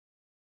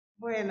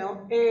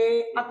Bueno,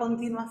 a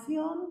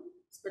continuación,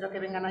 espero que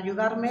vengan a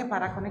ayudarme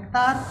para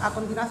conectar. A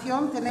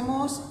continuación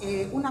tenemos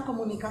una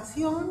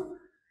comunicación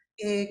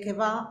que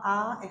va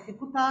a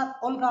ejecutar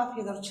Olga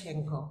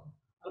Fedorchenko.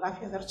 Olga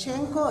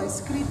Fedorchenko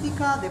es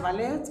crítica de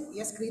ballet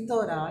y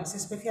escritora. Es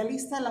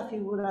especialista en la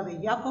figura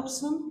de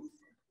Jacobson,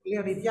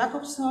 Leonid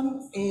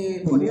Jacobson,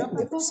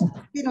 coreógrafo.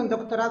 Tiene un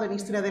doctorado en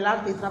Historia del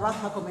Arte y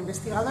trabaja como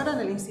investigadora en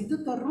el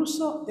Instituto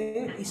Ruso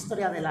de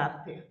Historia del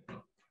Arte.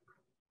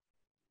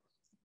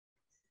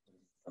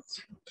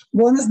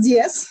 Buenos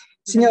días,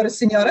 señores y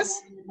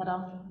señoras.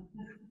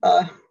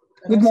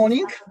 Good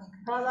morning,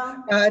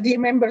 dear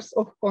members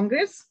of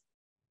Congress.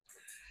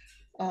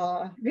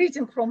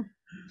 Greeting from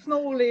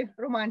snowily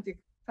romantic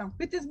St.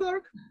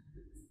 Petersburg.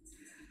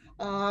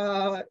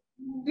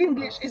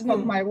 English is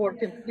not my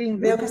working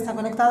language. Veo que está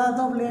conectada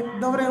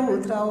doble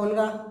ultra,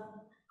 Olga.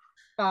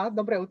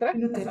 Доброе утро.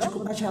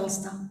 Minuteczku,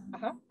 пожалуйста.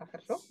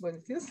 Хорошо.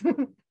 Buenos días.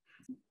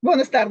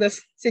 Buenas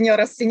tardes,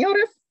 señoras y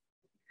señores.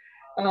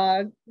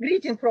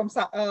 Greeting from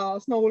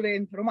snowly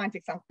and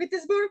romantic St.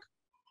 Petersburg.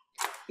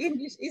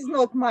 English is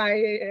not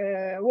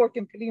my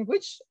working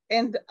language,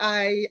 and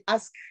I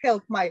ask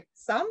help my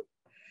son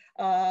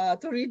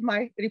to read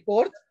my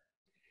report,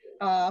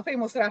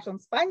 famous Russian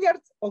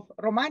Spaniards of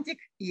Romantic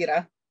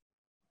Era.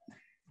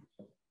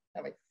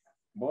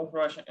 Both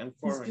Russian and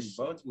foreign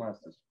ballet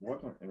masters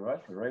working in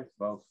Russia write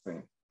about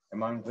Spain.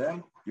 Among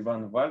them,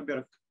 Ivan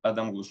Valberg,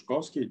 Adam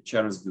Glushkovsky,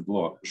 Charles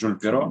Didlot, Jules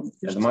Perrault,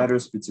 and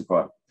Marius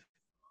Petipa.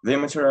 They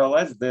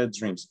materialized their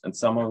dreams, and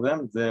some of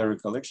them their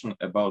recollection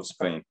about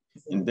Spain,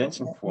 in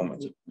dancing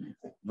format.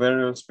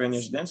 Various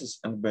Spanish dances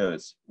and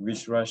ballets,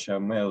 which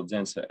Russian male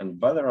dancer and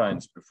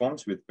ballerinas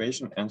performed with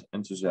passion and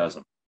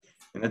enthusiasm.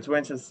 In the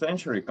 20th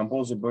century,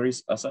 composer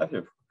Boris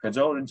Asafiev had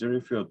already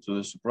referred to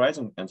the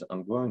surprising and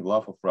ongoing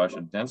love of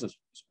Russian dancers,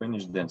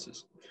 Spanish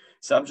dances,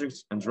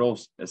 subjects and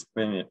roles as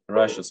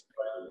Russia's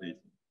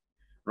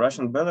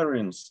Russian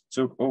ballerinas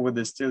took over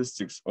the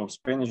stylistics of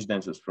Spanish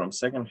dancers from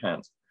second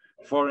hand.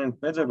 Foreign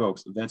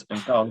pedagogues that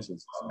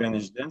encountered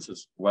Spanish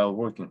dancers while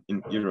working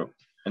in Europe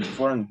and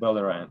foreign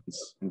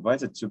ballerinas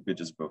invited to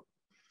Petersburg.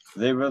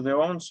 They were the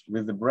ones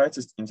with the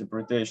brightest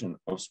interpretation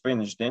of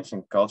Spanish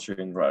dancing culture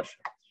in Russia.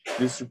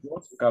 This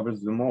report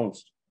covers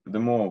the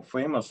more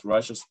famous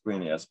Russian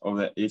Spaniards of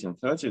the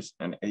 1830s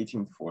and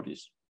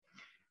 1840s.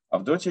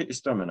 Avdotia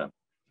Istomina.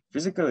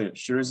 Physically,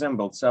 she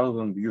resembled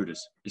southern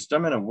beauties.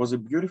 Istomina was a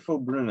beautiful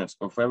brunette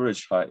of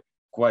average height,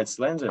 quite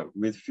slender,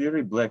 with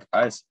fiery black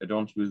eyes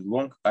adorned with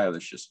long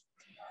eyelashes.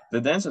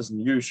 The dancers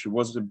knew she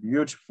was a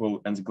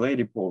beautiful and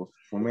glady pose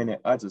for many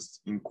artists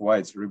in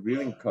quite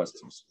revealing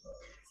costumes.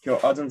 Her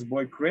ardent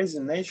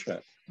boy-crazy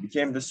nature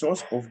became the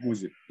source of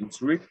music,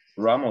 intrigue,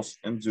 romance,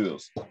 and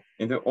duels.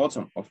 In the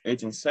autumn of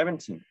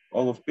 1817,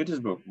 all of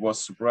Petersburg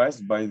was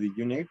surprised by the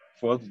unique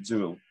fourth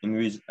duel in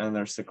which an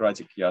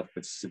aristocratic yacht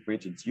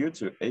participated due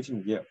to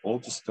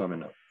 18-year-old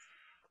Istomina.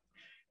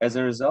 As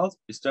a result,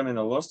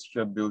 Istomina lost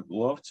her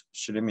beloved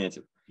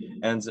Sheremetyev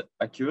and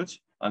acquired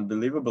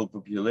unbelievable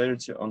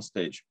popularity on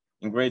stage,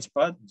 in great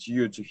part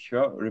due to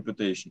her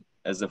reputation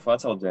as a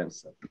fatal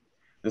dancer.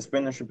 The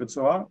Spanish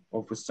repertoire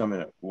of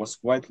Istomina was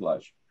quite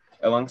large.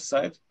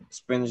 Alongside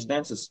Spanish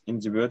dances in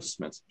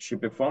advertisements, she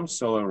performed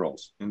solo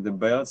roles in the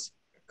ballets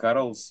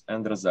Carols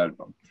and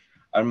Rosalba,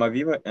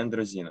 Almaviva and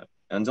Rosina,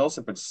 and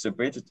also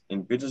participated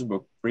in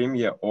Petersburg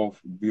premiere of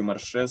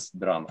Beaumarchais'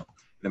 drama,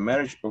 The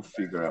Marriage of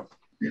Figaro.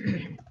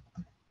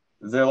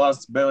 The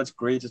last ballet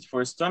created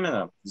for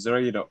Istomina,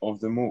 Zoraida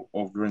of the Moor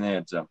of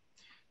Grenada.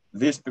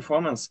 This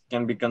performance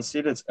can be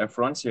considered a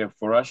frontier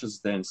for Russia's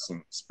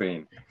dancing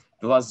Spain,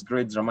 the last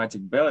great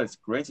dramatic ballet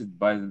created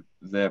by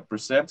the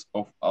precept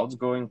of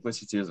outgoing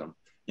classicism,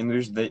 in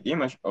which the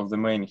image of the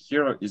main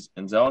hero is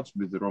endowed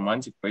with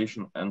romantic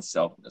passion and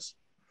selfness.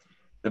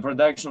 The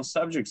production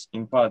subjects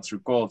in part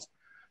recalled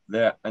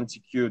the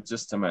Antique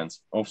Testament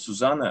of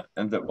Susanna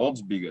and the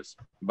Old Beggars,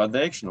 but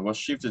the action was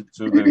shifted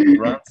to the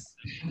grants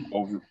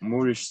of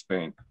Moorish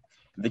Spain.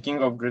 The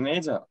king of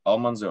Grenada,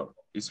 Almanzor,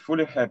 is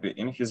fully happy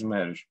in his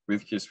marriage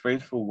with his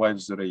faithful wife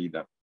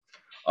Zoraida.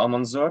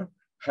 Almanzor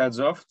heads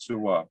off to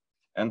war,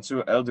 and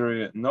two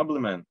elderly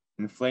noblemen,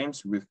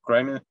 inflamed with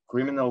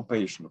criminal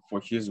passion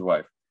for his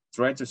wife,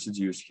 try to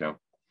seduce her.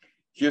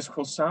 His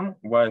wholesome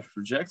wife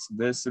rejects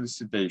their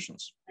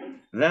solicitations.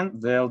 Then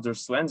the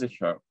elders slander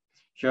her.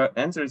 Her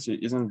entreaty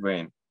is in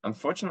vain.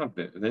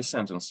 Unfortunately, they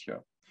sentence her.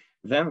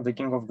 Then the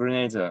king of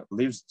Grenada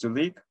leaves to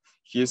leak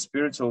his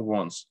spiritual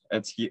wants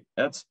at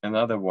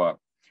another war,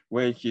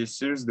 where he is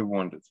seriously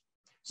wounded.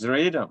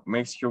 Zoraida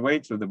makes her way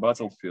to the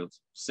battlefield,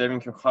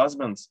 saving her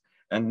husband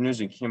and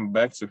nursing him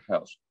back to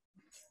health.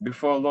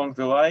 Before long,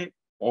 the lie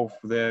of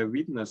the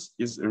witness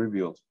is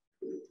revealed.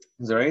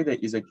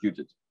 Zoraida is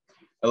acquitted.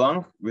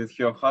 Along with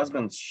her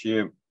husband,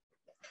 she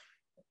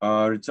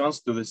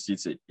returns to the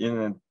city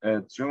in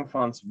a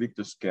triumphant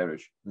victor's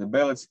carriage. The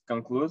ballet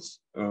concludes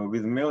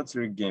with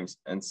military games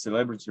and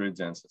celebratory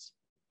dances.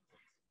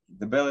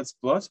 The ballet's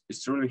plot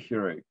is truly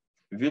heroic,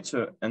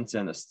 virtue and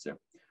tenacity.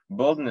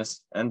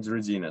 boldness and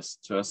readiness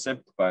to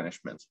accept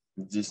punishment,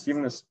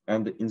 decisiveness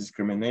and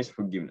indiscriminate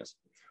forgiveness.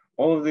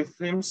 All of these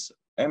themes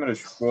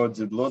emerge for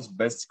Diderot's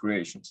best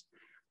creations,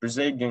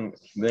 presenting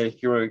the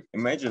heroic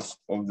images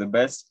of the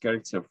best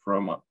character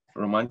from a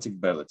romantic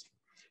ballad.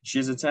 She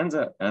is a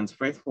tender and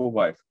faithful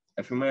wife,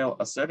 a female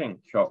asserting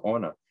her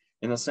honor,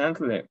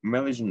 innocently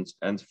malignant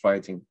and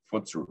fighting for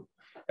truth,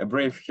 a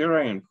brave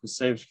heroine who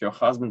saved her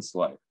husband's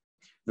life.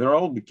 The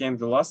role became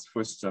the last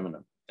for Stamina,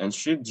 and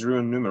she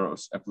drew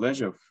numerous a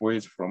pleasure for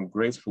it from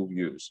grateful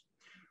viewers.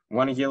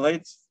 1 year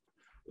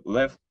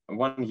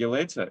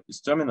later,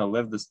 Stamina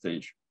left the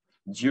stage.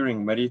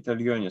 During Marie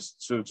Italiani's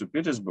tour to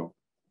Petersburg,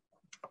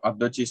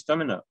 Avdotya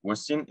Stamina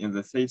was seen in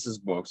the theater's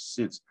box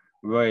seats,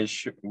 where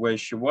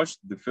she watched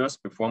the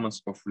first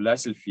performance of La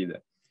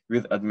Sylphide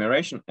with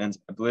admiration and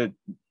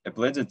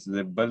applauded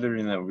the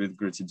ballerina with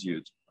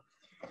gratitude.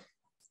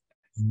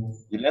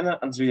 Elena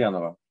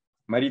Andrianova.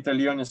 Marie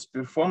Italiani's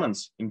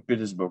performance in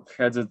Petersburg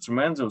had a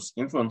tremendous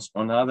influence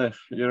on other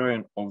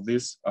heroine of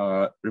this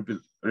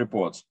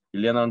report,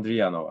 Elena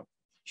Andrianova.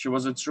 She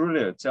was a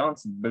truly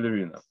talented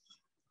ballerina,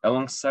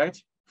 alongside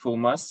full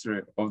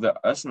mastery of the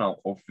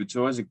arsenal of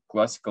virtuosic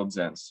classical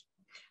dance.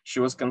 She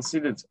was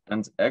considered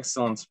an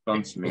excellent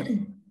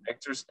pantomime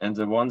actress and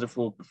a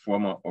wonderful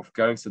performer of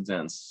character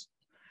dance,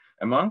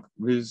 among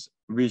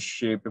which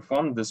she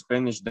performed the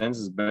Spanish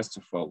dances best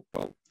of all.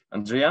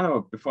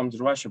 Andrianova performed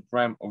Russian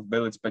prime of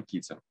ballet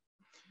Paquita.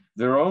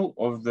 The role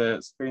of the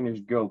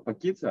Spanish girl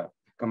Paquita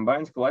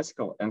combined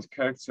classical and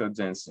character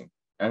dancing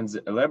and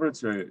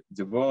elaborately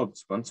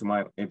developed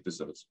pantomime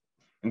episodes.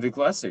 In the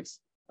classics,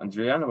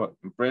 Andrianova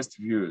impressed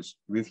viewers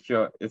with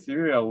her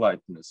ethereal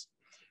lightness,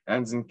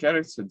 and in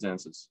character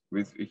dances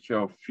with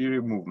her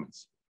fiery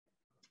movements.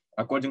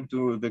 According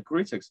to the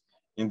critics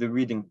in the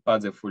reading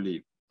Pas de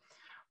Folie,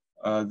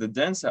 the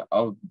dancer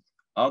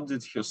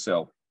outdid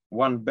herself.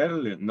 One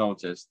barely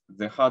noticed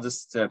the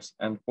hardest steps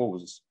and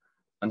poses.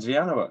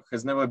 Andrianova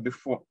has never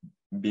before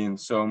been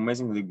so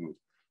amazingly good.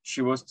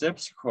 She was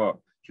steps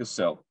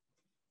herself.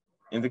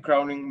 In the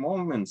crowning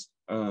moments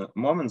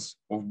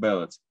of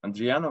ballet,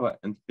 Andrianova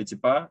and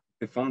Petipa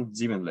performed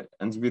divinely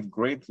and with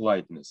great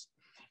lightness.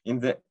 In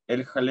the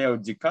El Jaleo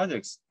de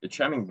Cadix, a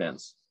charming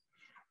dance,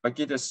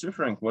 Paquita's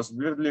suffering was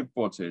weirdly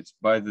portrayed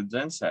by the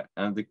dancer,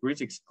 and the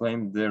critics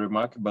claimed the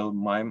remarkable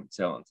mime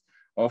talent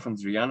of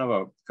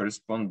Andrianova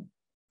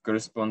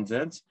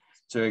corresponded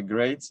to a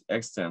great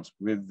extent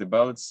with the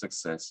ballet's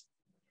success.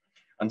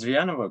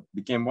 Andrianova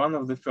became one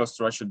of the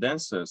first Russian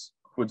dancers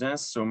who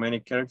danced so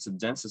many character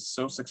dances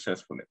so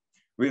successfully,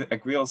 with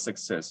equal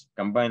success,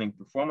 combining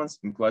performance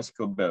in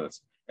classical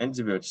ballets and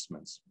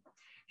divertissements.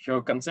 Her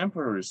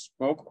contemporaries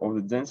spoke of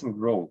the dancing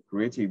role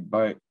created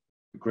by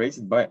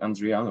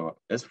Andrianova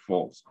as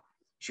follows.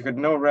 She had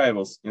no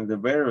rivals in the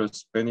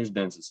various Spanish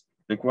dances,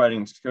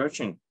 requiring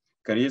searching,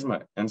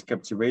 charisma, and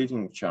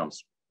captivating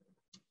charms.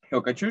 Her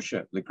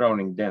Katyusha, the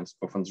crowning dance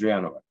of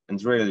Andrianova,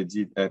 and rarely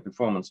did a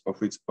performance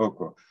of its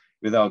encore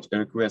without a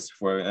request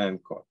for an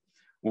encore,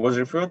 was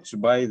referred to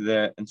by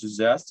the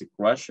enthusiastic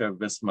Russia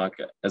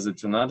Vesmaka as a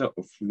tornado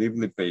of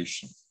lively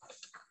passion.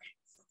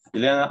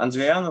 Elena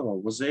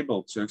Andrianova was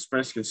able to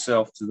express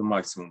herself to the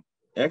maximum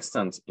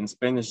extent in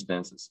Spanish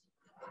dances.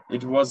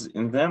 It was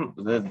in them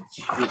that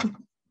she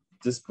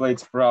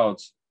displayed proud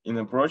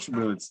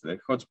inapproachability,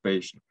 hot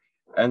passion,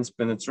 and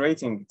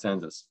penetrating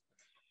tenderness.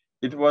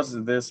 It was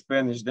the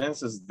Spanish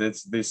dances that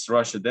this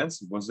Russian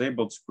dancer was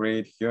able to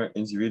create her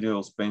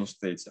individual Spanish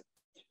theater,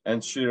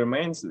 and she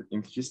remains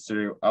in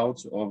history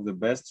out of the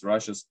best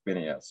Russian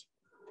Spaniards.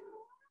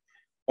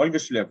 Olga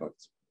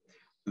Schleffert.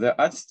 The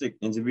artistic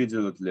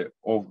individuality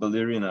of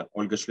ballerina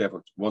Olga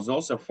Schleffert was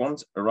also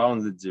formed around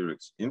the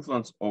direct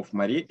influence of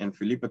Marie and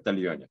Filippo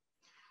Taglioni.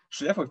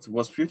 Schleffert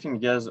was 15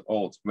 years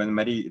old when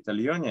Marie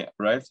Italiani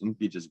arrived in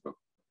Petersburg.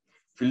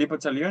 Filippo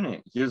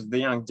Taglioni used the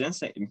young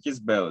dancer in his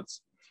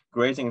ballets,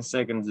 creating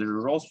secondary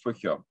roles for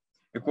her.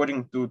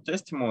 According to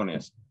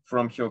testimonies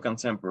from her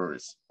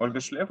contemporaries, Olga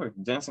Schleffert,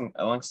 dancing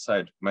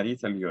alongside Marie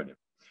Taglioni,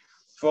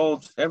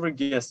 followed every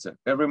gesture,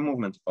 every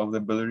movement of the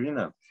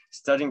ballerina,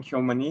 studying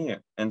her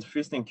mania and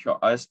feasting her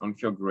eyes on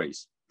her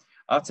grace.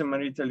 After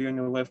Marie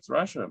Taglioni left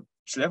Russia,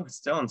 Schleffert's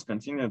talent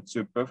continued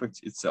to perfect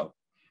itself,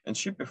 and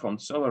she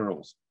performed solo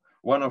roles.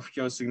 One of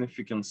her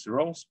significant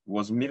roles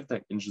was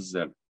Myrta in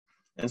Giselle,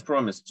 and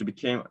promised to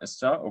become a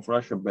star of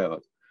Russian ballet,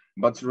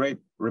 but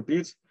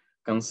repeat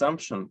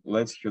consumption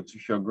led her to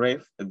her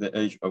grave at the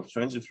age of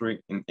 23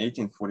 in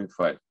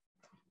 1845.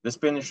 The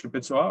Spanish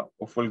repertoire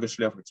of Olga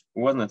Schleffert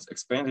was not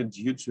expanded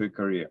due to a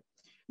career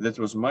that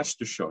was much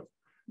too short,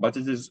 but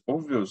it is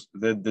obvious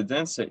that the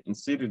dancer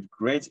instilled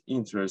great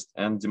interest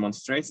and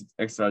demonstrated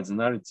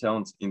extraordinary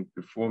talent in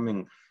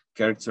performing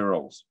character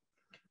roles.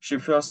 She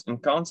first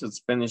encountered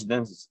Spanish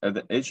dances at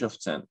the age of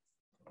 10.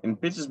 In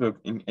Petersburg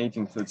in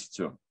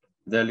 1832,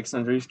 the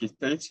Alexandrinsky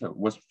Theater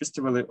was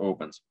festivally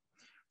opened.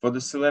 For the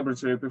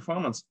celebratory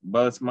performance,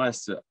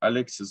 balletmaster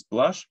Alexis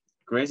Blash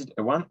created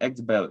a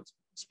one-act ballet,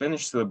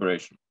 Spanish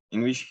Celebration,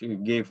 in which he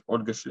gave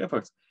Olga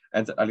Schleffert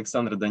and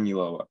Alexandra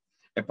Danilova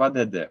a pas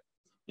de deux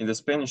in the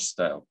Spanish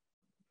style.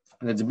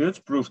 The debut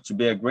proved to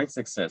be a great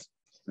success.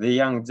 The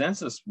young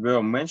dancers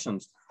were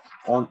mentioned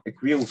on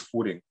equal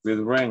footing with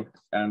rank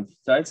and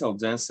title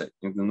dancer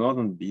in the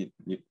Northern Beat.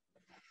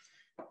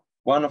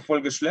 One of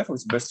Olga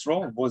Schlefer's best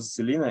roles was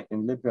Zelina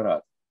in Le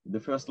Pirate, the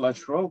first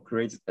large role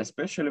created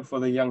especially for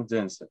the young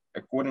dancer,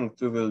 according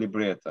to the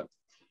libretto.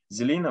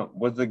 Zelina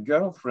was the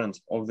girlfriend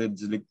of the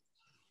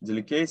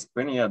delicate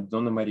Spaniard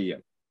Donna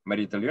Maria.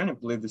 Maria Taglioni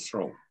played this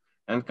role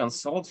and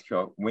consoled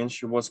her when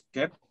she was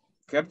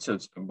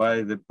captured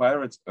by the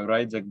pirate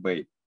Rydak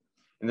Bay.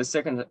 In the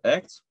second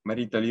act,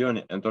 Maria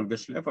Taglioni and Olga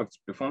Schlefer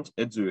performed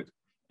a duet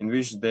in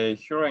which the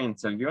heroine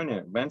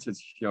Taglioni vented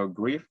her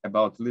grief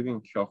about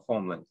leaving her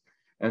homeland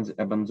and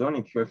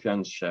abandoning her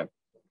fiancé.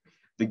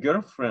 The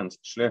girlfriend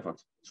Schlefer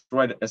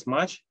tried as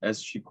much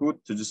as she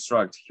could to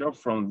distract her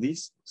from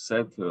these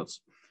sad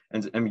thoughts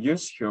and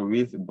amuse her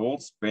with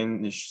bold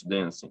Spanish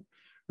dancing,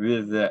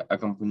 with the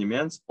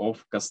accompaniment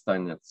of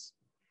castanets.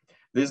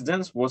 This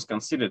dance was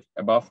considered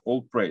above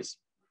all praise.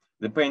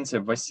 The painter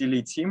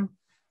Vasily Tim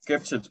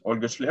captured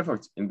Olga Schlefer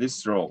in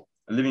this role,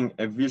 leaving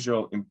a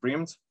visual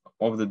imprint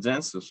of the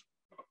dancer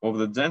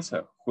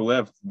who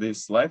left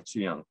this life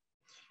too young.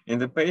 In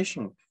the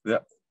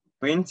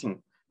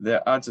painting,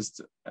 the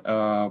artist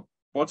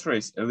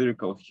portrays a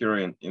lyrical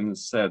heroine in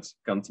sad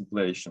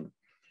contemplation.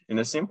 In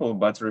a simple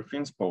but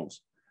refined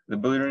pose, the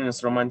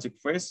ballerina's romantic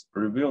face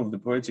revealed the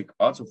poetic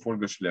art of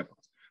Olga Schlefer,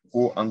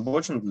 who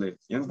unfortunately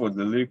embodied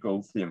the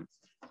lyrical theme,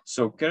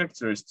 so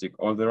characteristic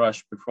of the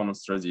Russian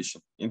performance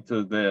tradition,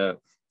 into the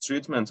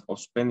treatment of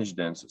Spanish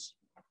dancers.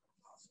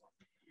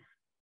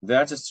 The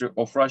artistry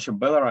of Russian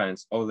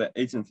ballerinas of the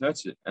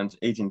 1830s and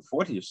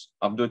 1840s,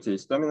 Avdotia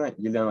Istomina,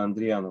 Elena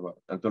Andrianova,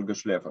 and Olga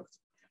Schlefer,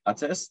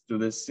 attest to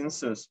the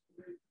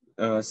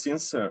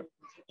sincere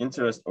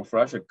interest of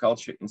Russian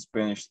culture in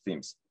Spanish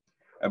themes.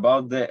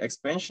 About the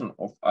expansion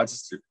of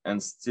artistic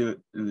and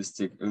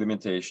stylistic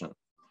limitation,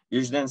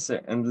 each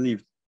dancer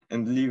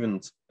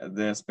enlivened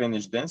the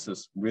Spanish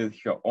dancers with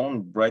her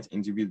own bright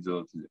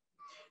individuality.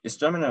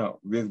 Istomina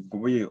with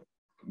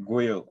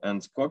guile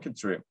and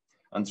coquetry,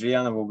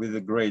 Andrianova with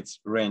a great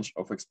range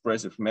of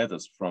expressive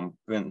methods from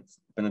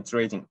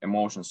penetrating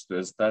emotions to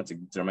aesthetic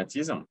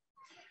dramatism,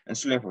 and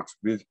Schlefer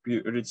with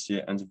purity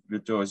and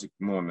virtuosic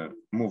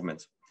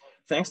movement.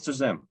 Thanks to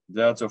them,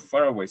 the art of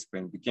faraway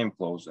Spain became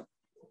closer.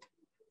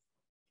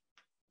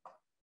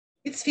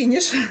 It's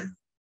finished.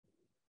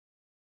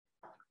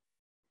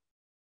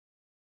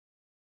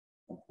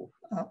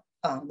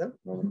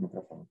 Новый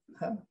микрофон.